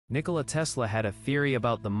Nikola Tesla had a theory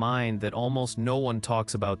about the mind that almost no one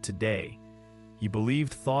talks about today. He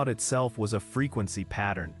believed thought itself was a frequency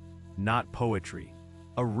pattern, not poetry,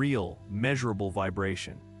 a real, measurable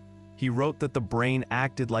vibration. He wrote that the brain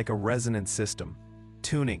acted like a resonance system,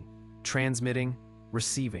 tuning, transmitting,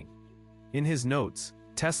 receiving. In his notes,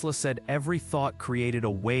 Tesla said every thought created a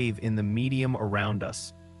wave in the medium around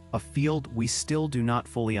us, a field we still do not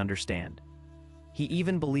fully understand. He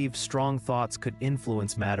even believed strong thoughts could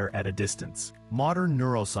influence matter at a distance. Modern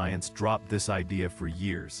neuroscience dropped this idea for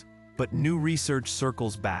years, but new research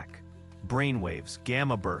circles back. Brainwaves,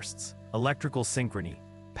 gamma bursts, electrical synchrony,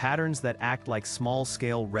 patterns that act like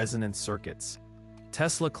small-scale resonance circuits.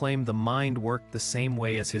 Tesla claimed the mind worked the same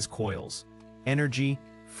way as his coils. Energy,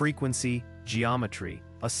 frequency, geometry,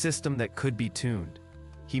 a system that could be tuned.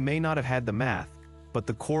 He may not have had the math, but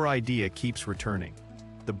the core idea keeps returning.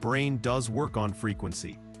 The brain does work on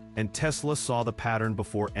frequency, and Tesla saw the pattern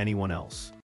before anyone else.